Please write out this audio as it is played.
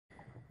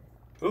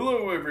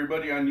Hello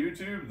everybody on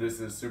YouTube, this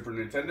is Super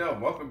Nintendo,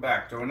 and welcome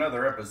back to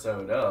another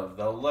episode of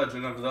The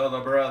Legend of Zelda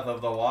Breath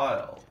of the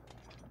Wild.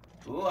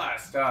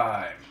 Last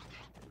time,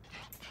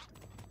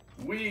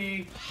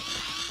 we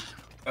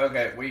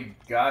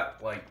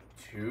got like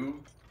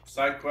two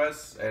side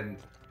quests,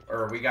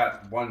 or we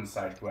got one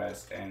side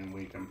quest, and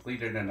we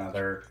completed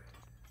another.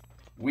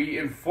 We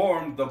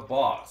informed the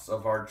boss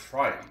of our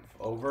triumph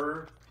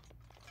over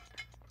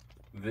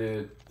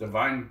the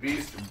divine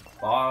beast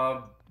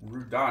Bob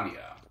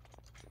Rudania.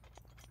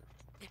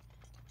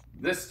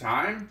 This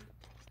time,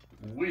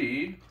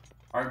 we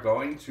are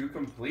going to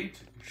complete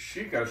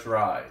sheikah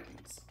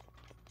shrines.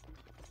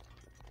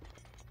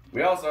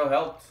 We also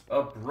helped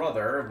a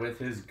brother with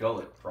his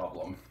gullet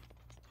problem.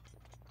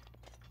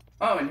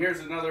 Oh, and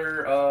here's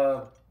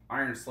another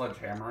iron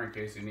sledgehammer in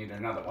case you need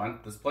another one.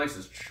 This place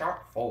is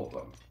chock full of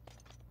them.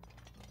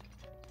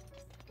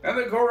 And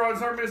the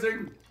Gorons are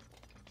missing!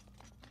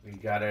 We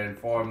gotta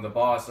inform the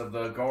boss of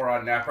the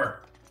Goron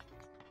Napper.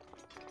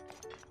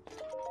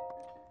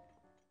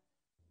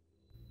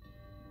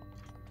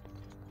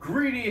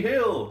 Greedy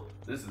Hill!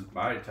 This is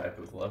my type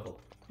of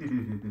level.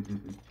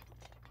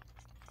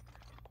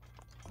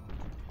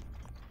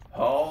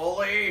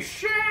 Holy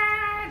shit!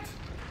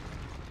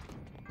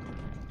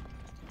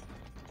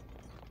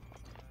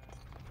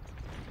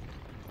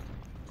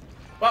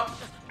 Well,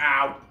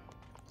 ow!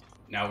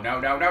 No, no,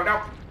 no, no,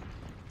 no!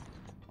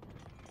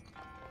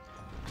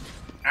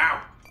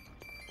 Ow!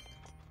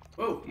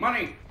 Ooh,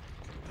 money!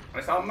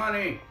 I saw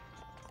money!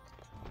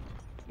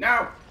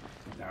 No!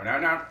 No, no,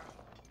 no!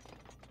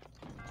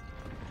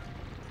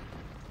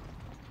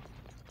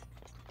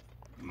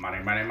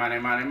 Money, money, money,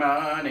 money,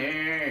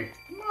 money!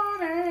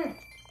 Money!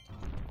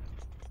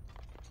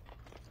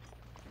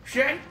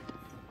 Shit!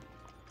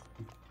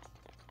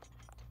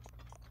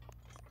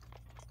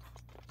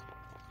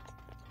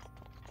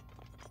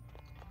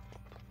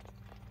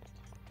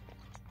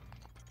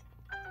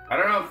 I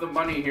don't know if the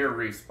money here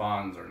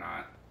respawns or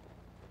not.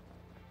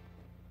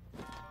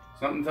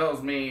 Something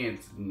tells me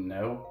it's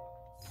no.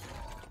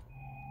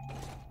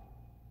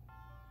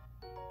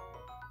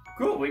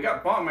 Cool, we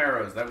got bomb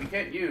arrows that we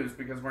can't use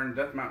because we're in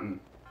Death Mountain.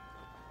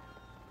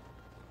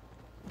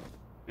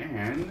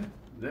 And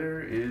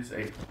there is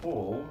a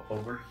hole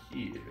over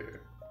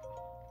here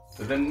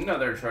with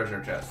another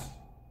treasure chest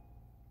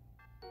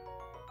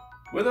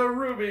with a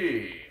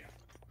ruby.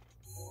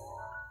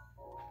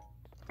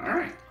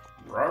 Alright,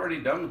 we're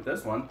already done with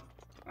this one.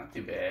 Not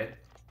too bad.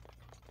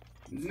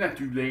 It's not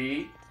too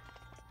late.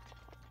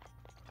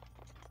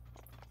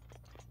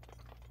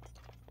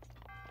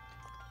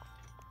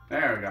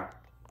 There we go.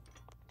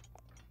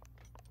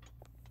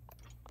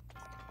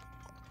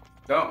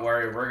 Don't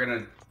worry, we're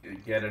gonna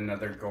get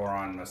another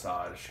Goron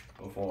massage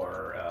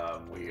before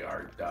we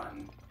are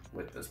done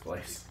with this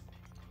place.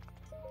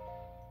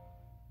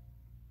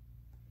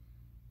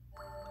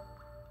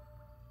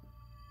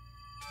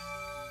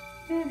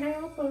 Can't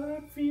help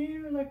but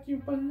feel like you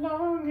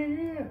belong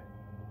here.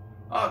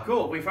 Oh,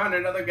 cool. We found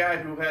another guy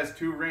who has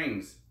 2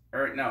 rings.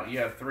 Or, no, you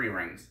have 3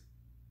 rings.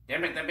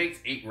 Damn it, that makes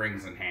 8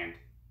 rings in hand.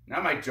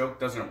 Now my joke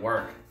doesn't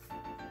work.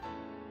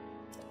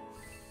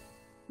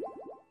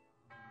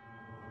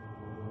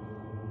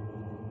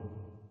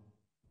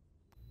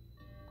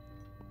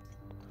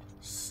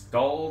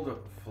 Stalled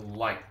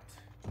flight.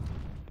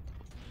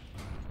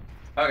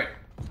 Okay,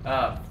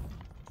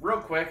 real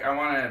quick, I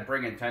want to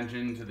bring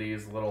attention to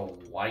these little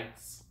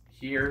lights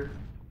here.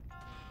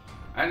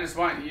 I just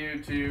want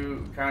you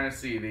to kind of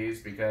see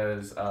these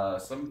because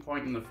some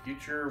point in the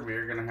future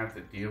we're going to have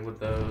to deal with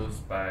those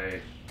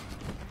by,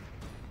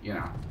 you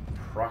know,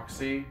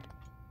 proxy.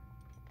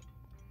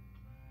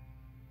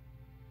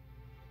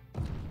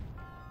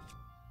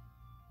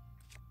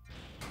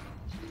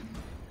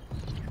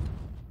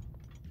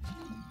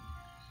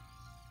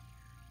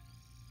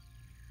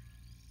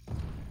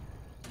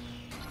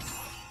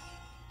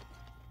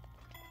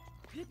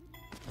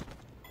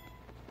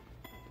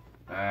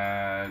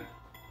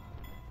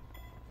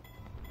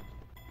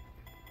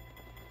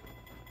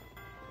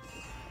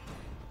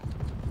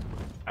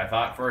 I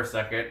thought for a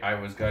second I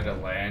was going to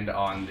land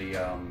on the,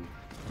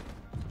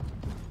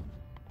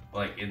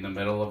 like in the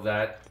middle of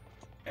that,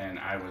 and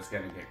I was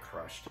going to get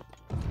crushed.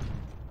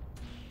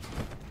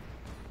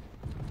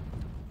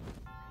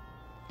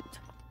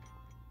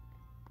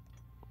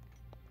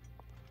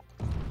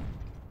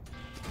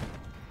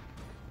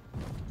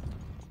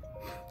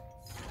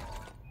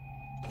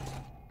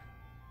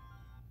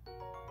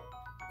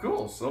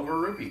 Cool, silver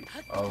rupee.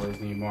 Always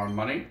need more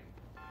money.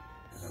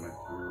 I'm a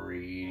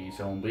greedy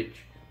son of a bitch.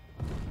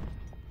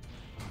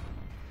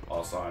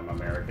 Also, I'm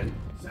American,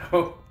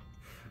 so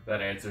that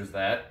answers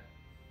that.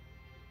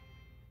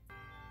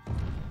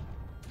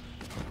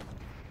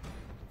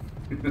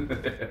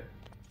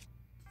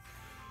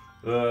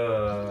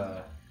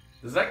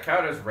 Does that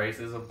count as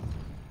racism?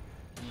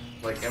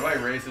 Like, am I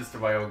racist to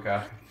my own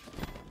kind?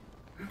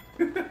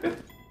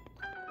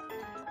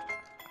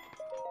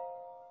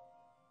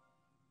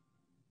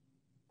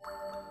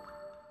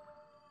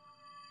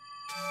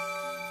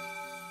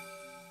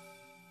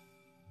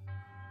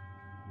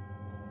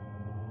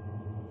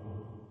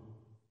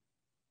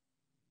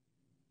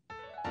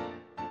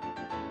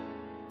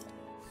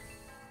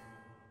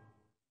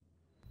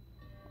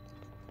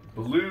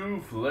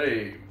 Blue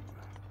flame.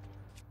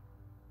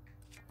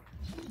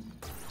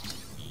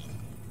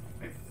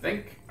 I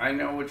think I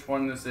know which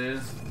one this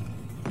is.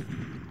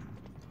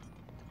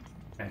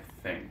 I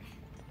think.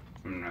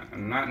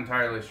 I'm not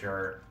entirely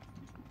sure.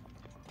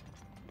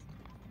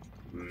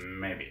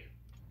 Maybe.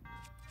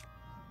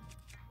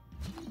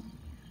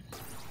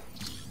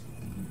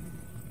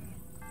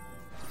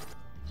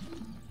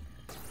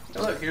 Hey,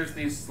 look, here's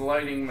these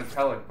sliding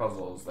metallic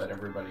puzzles that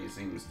everybody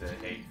seems to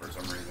hate for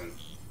some reason.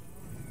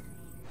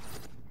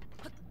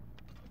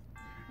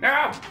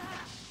 No!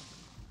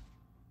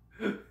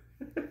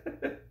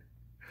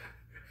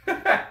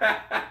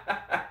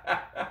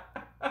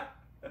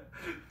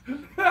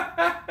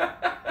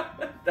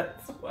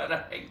 That's what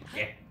I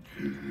get.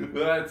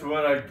 That's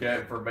what I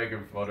get for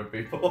making fun of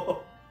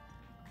people.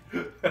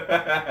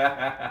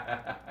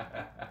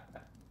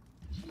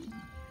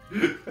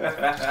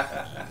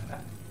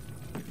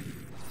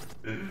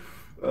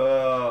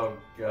 Oh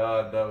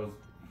God,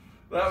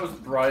 that was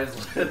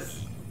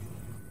priceless.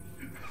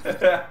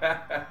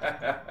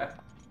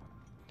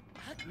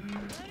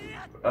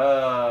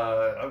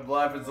 I'm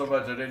laughing so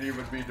much I didn't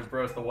even mean to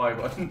press the Y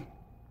button.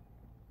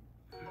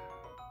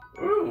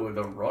 Ooh,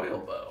 the royal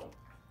bow.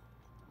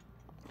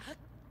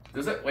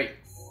 Does it? Wait,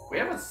 we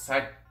have a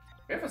side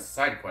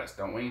quest,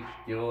 don't we?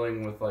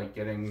 Dealing with like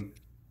getting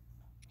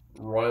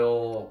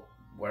royal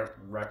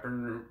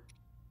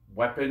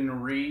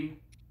weaponry.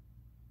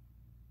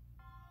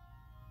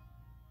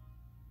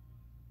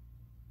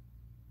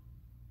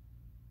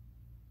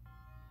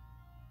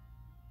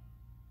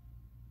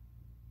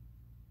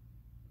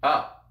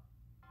 Oh,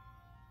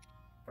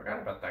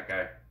 forgot about that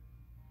guy.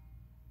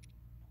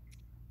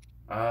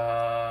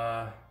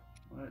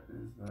 What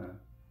is that?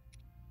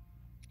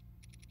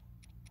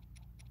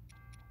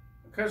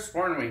 I could have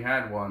sworn we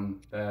had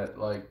one that,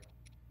 like,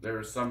 there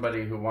was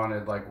somebody who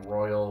wanted, like,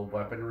 royal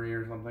weaponry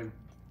or something.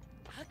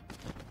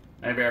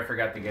 Maybe I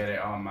forgot to get it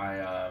on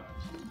my,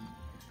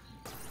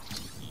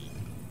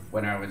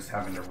 when I was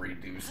having to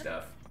redo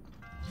stuff.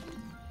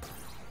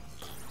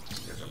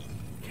 There's a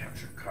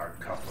capture card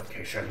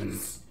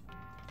complications.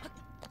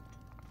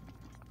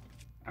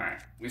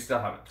 Alright, we still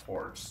have a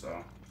torch,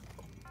 so.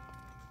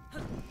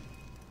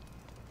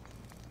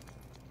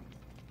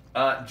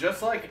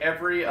 Just like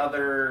every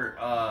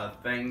other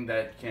thing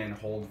that can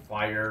hold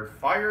fire,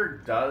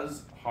 fire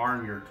does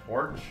harm your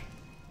torch.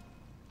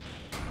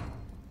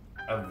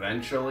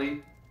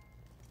 Eventually.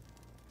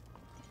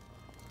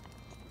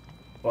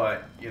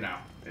 But, you know,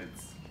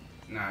 it's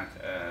not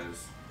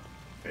as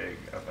big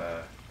of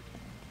a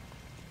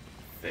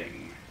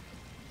thing.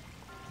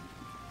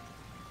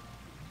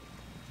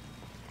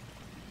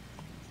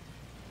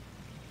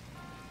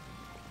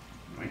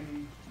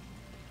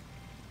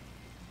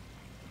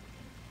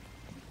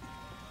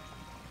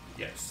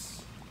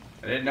 Yes.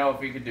 I didn't know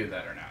if we could do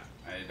that or not.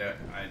 I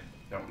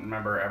don't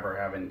remember ever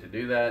having to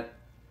do that.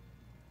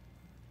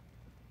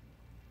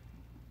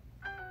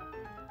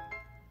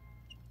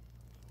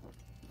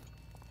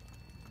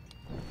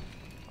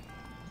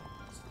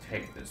 Let's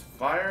take this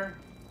fire.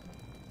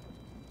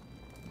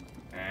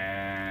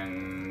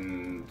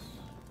 And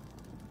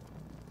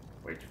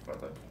wait for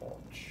the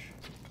torch.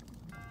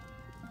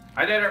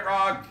 I did it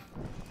wrong!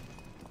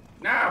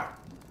 No!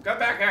 Come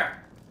back here!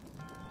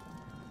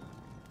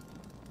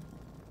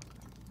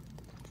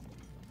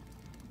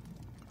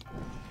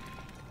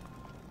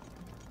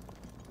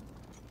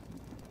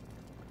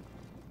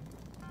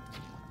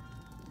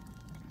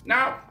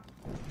 No!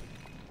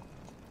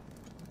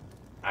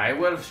 I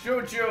will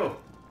shoot you!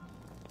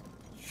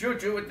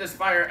 Shoot you with this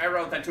fire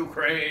arrow that you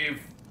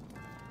crave!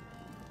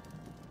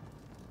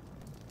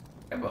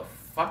 I'm a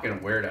fucking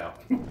weirdo.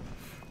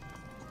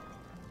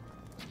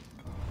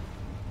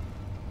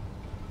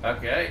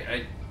 Okay,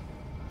 I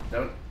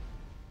don't...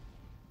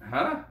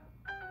 Huh?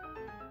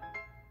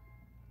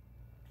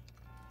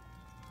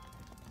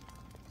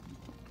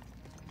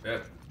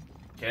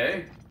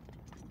 Okay.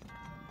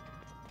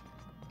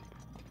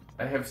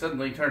 I have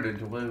suddenly turned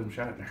into William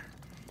Shatner.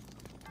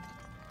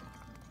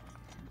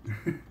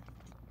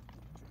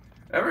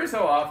 Every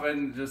so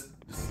often, just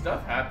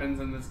stuff happens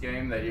in this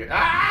game that you... Oh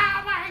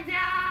my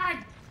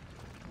God!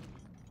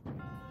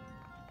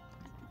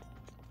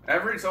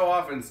 Every so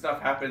often,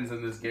 stuff happens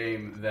in this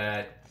game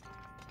that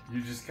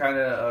you just kind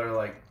of are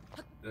like,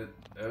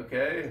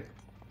 okay.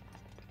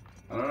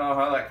 I don't know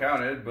how that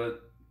counted,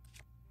 but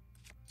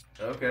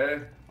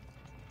okay.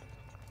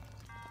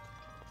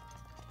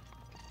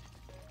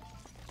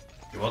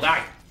 You will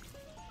die.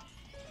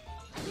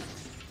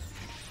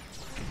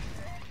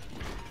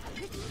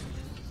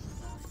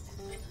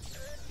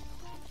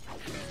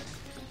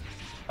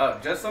 Oh,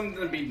 just something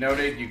to be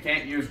noted, you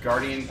can't use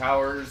guardian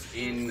powers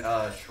in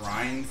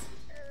shrines.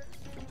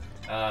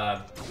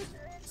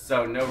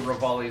 So no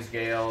Rivali's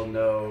Gale,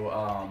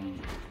 no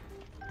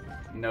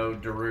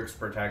Daruk's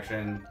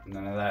Protection,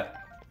 none of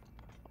that.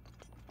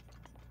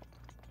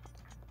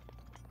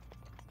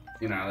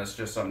 You know, that's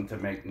just something to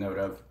make note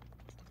of.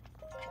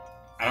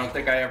 I don't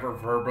think I ever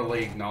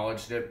verbally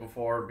acknowledged it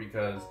before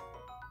because...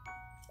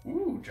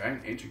 Ooh,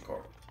 giant ancient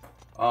core.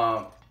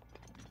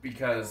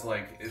 because,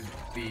 like,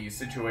 the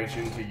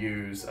situation to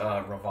use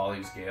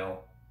Rivali's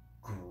Gale.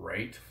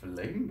 Great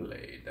Flame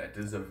Blade. That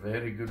is a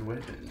very good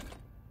weapon.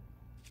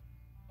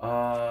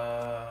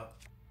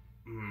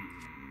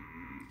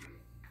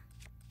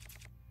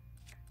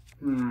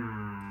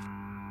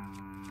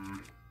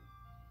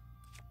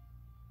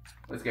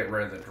 Let's get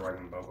rid of the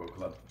Dragon Bobo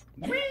Club.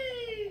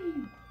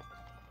 Whee!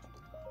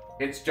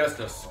 It's just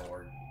a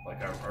sword.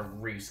 Like a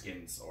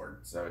reskinned sword,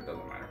 so it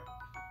doesn't matter.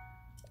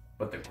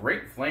 But the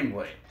Great Flame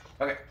Blade.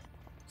 Okay.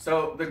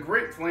 So the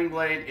Great Flame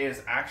Blade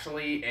is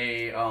actually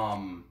a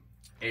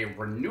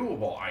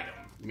renewable item,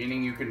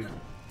 meaning you can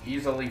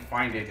easily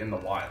find it in the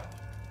wild.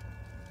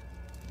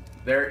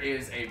 There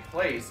is a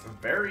place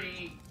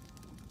very,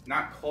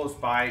 not close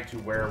by to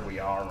where we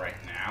are right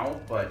now,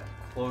 but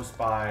close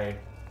by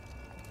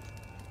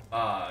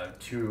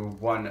to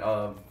one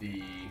of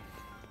the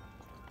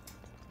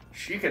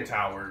sheikah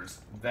towers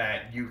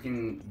that you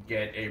can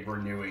get a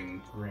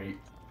renewing Great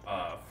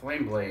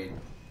Flame Blade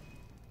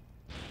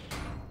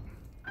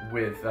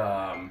with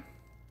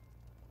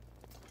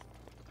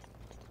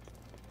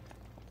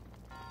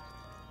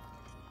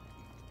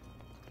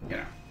you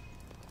know.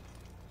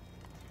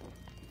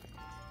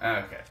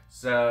 Okay,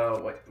 so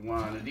what you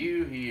want to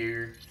do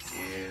here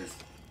is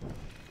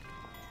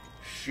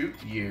shoot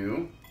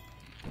you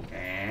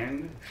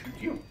and shoot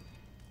you.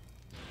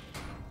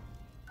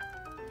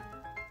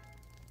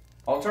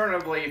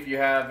 Alternatively, if you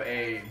have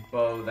a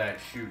bow that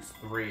shoots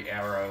 3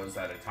 arrows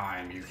at a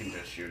time, you can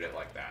just shoot it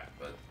like that,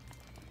 but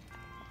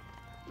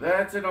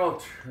that's an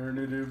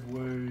alternative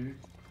way.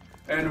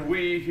 And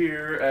we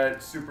here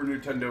at Super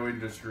Nintendo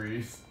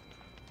Industries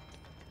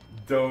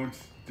don't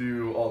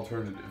do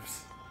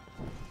alternatives.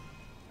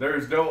 There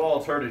is no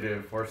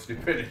alternative for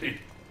stupidity.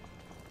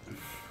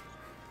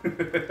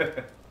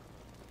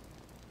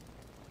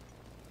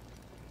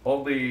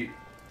 Only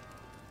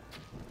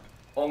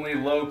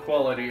low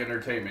quality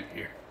entertainment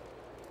here.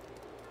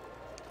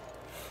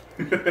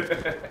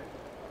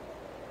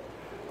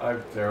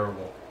 I'm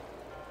terrible.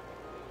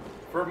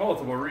 For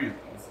multiple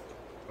reasons,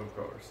 of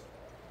course.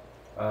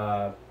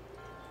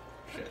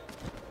 Shit.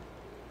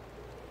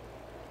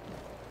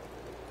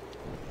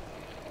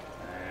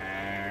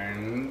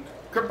 And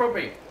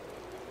Kerpoopy.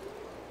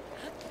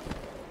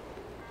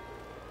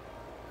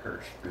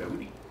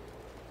 Kersplody.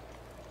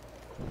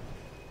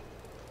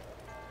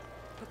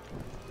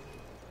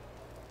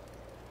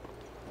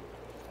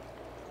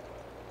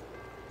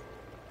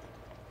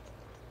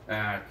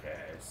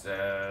 Okay,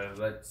 so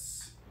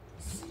let's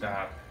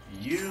stop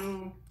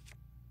you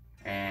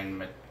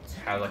and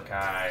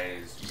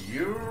metallicize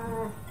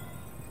you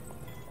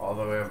all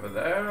the way over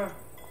there.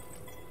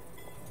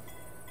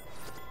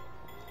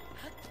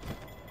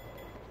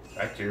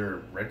 Back to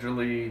your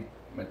originally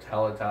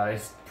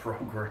metallicized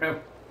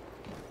program.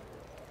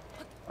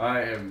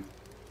 I'm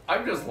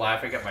just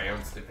laughing at my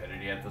own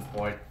stupidity at this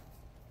point.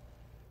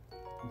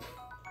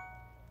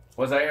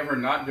 Was I ever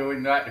not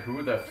doing that?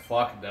 Who the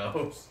fuck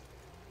knows?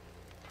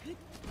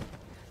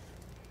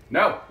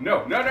 No,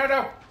 no, no, no,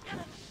 no!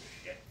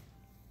 Shit.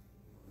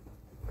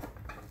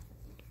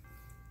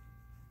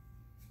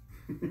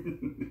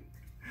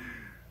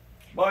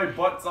 My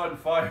butt's on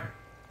fire.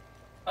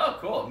 Oh,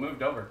 cool, it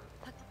moved over.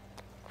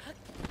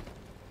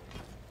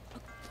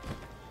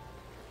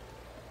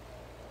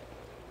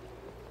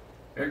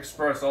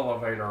 Express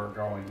elevator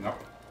going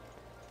up.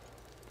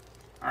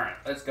 Alright,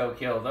 let's go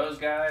kill those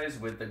guys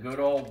with the good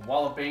old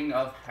walloping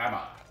of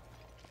hammer.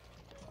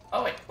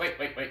 Oh, wait.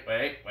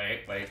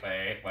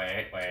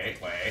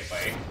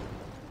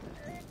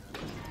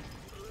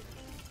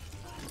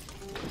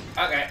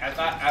 Okay, I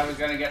thought I was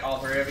gonna get all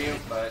 3 of you,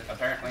 but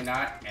apparently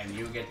not, and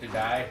you get to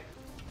die.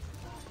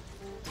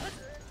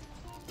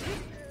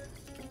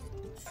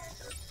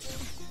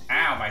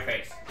 Ow, my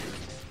face.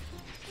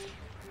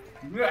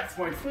 That's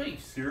my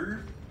face,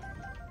 sir.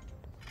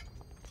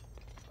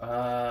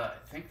 I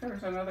think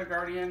there's another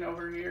guardian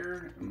over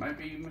here. Might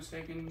be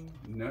mistaken.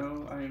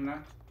 No, I am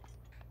not.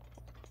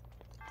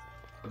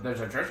 But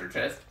there's a treasure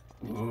chest.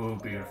 Ooh,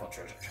 beautiful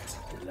treasure chest.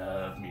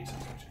 Love me some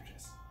treasure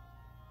chest.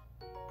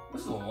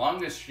 This is the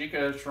longest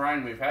sheikah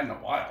shrine we've had in a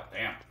while.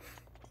 Damn.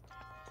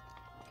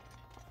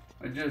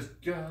 I just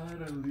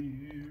gotta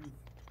leave.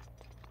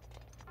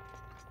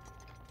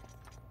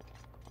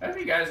 I hope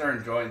you guys are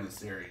enjoying the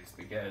series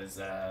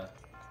because,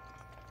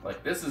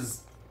 like, this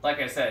is, like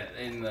I said,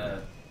 in the...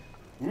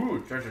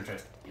 Ooh, treasure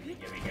chest.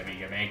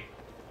 Gimme.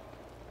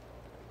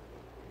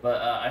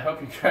 But, I hope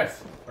you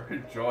guys are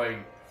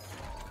enjoying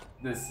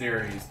this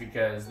series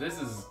because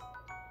this is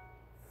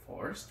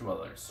Forest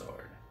Dweller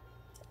Sword.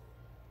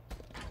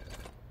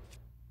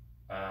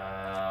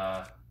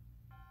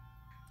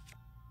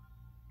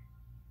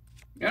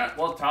 Yeah,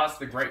 we'll toss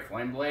the Great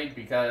Flame Blade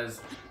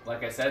because,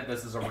 like I said,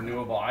 this is a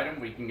renewable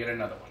item. We can get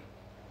another one.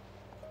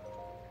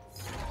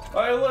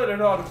 I lit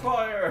it on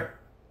fire!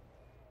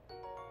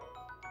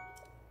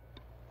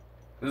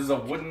 This is a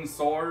wooden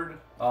sword.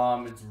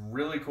 It's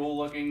really cool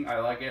looking. I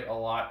like it a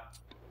lot.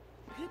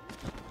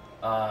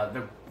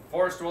 The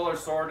Forest Dweller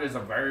Sword is a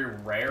very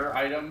rare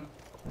item.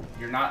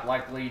 you're not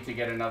likely to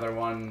get another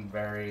one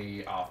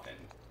very often.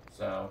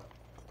 So,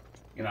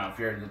 you know, if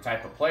you're the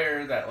type of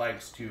player that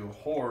likes to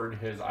hoard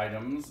his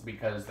items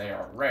because they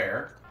are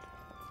rare,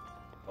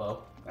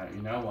 well, now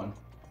you know one.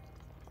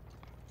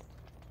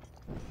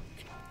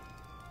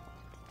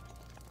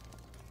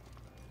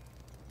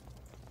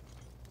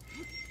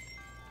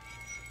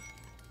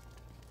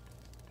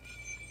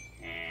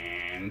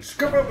 And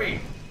Scooby!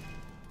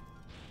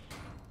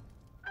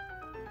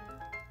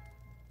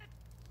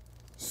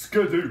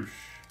 Skadoosh!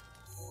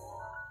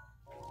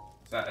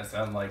 Does that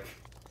sound like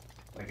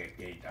a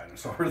gay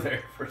dinosaur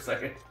there for a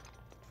second?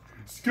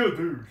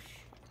 Skadoosh!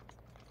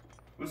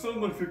 That sounds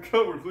like the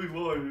Cowardly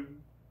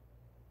Lion.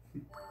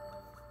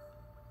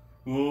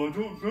 Well, I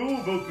don't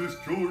know about this,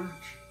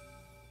 George.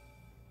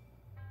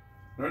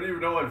 I don't even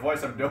know what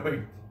voice I'm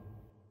doing.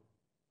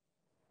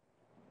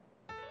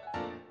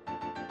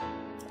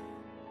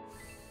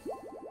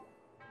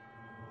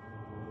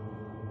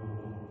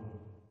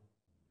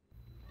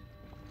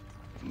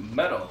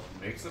 Metal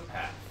makes a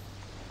path.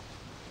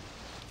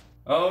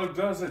 Oh,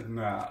 does it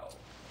now?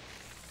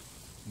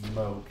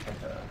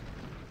 Moketa.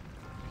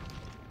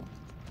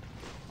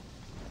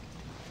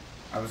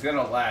 I was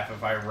gonna laugh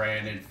if I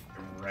ran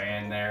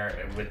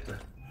there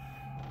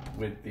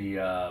with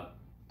the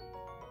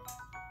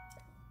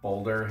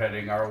boulder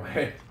heading our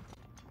way.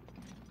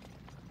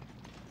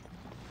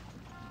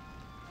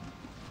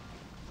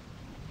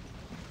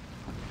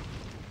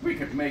 We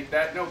could make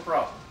that no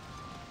problem.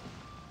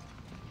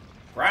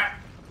 Right?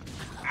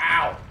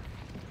 Ow!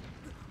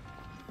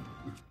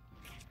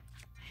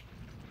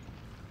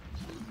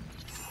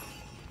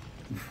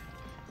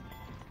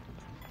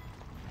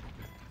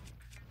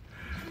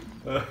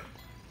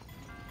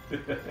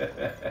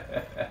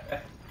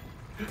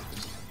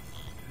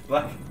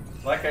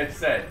 like I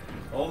said,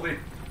 only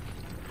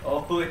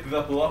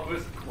the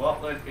lowest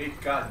quality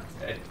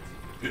content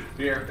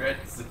here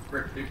at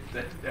Super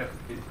Nintendo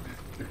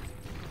Industries.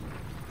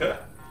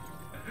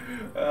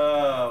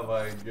 Oh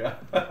my god.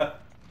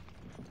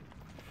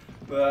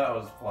 That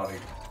was funny.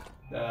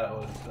 That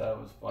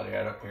was funny.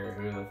 I don't care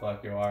who the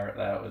fuck you are.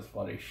 That was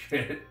funny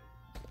shit.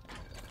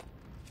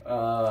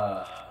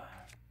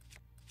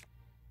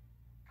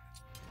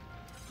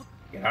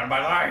 Get out of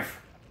my life!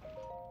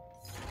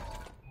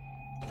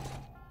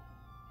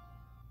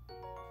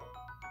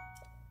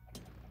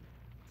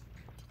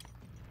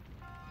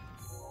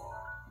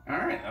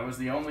 Alright, that was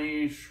the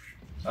only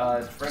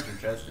treasure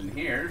chest in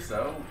here,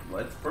 so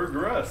let's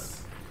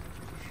progress.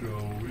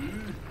 Shall we?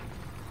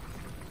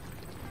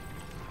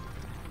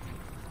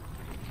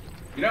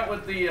 You know,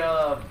 with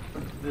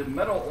the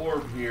metal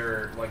orb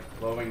here, like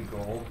glowing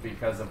gold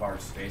because of our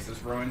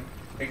stasis ruin,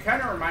 it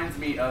kind of reminds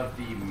me of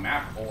the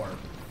map orb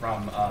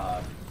from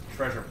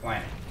Treasure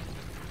Planet.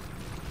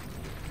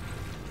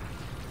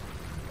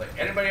 Like,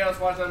 anybody else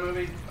watch that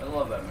movie? I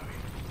love that movie.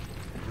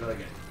 It's really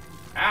good.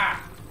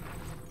 Ah!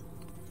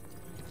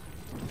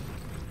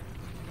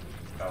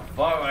 Oh,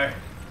 boy.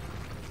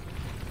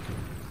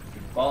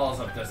 Balls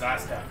of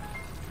disaster.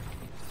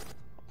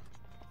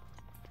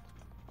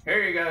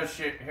 Here you go,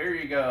 here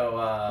you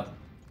go,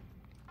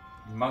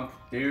 monk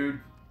dude.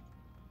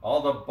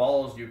 All the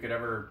balls you could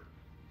ever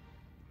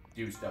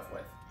do stuff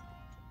with.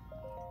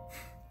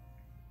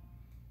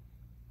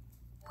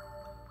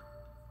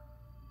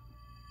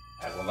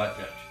 I will not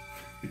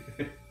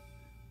judge.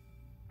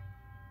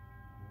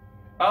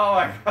 Oh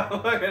my god,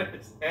 look at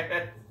his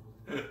head.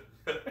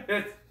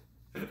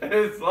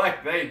 It's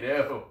like they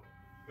do.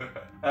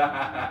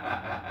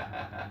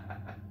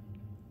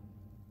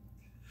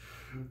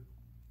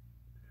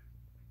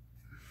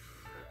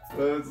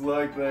 It's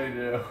like they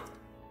do.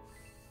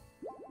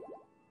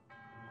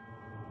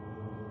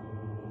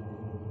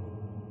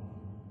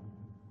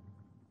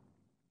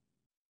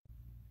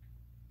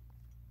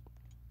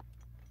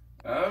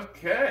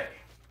 Okay.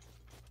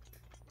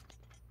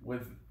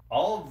 With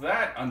all of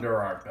that under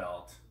our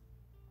belt,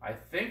 I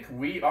think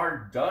we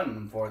are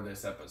done for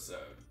this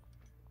episode.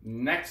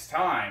 Next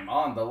time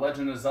on The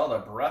Legend of Zelda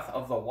Breath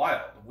of the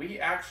Wild, we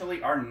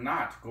actually are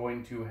not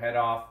going to head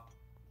off.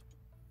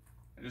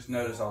 I just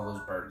noticed all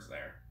those birds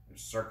there. They're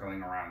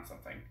circling around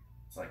something.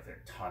 It's like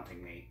they're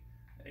taunting me.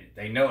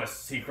 They know a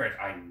secret,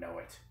 I know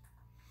it.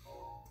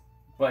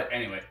 But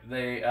anyway,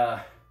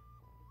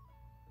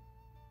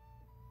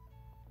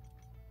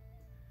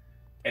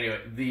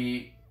 Anyway,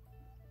 the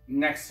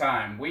next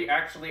time, we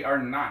actually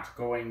are not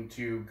going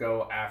to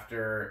go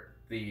after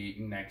the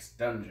next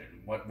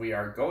dungeon. What we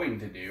are going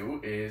to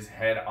do is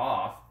head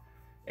off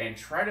and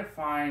try to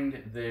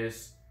find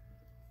this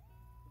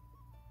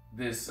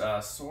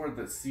sword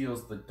that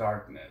seals the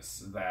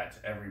darkness that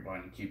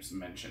everyone keeps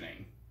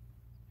mentioning.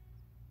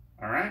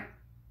 Alright?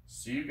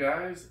 See you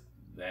guys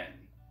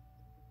then.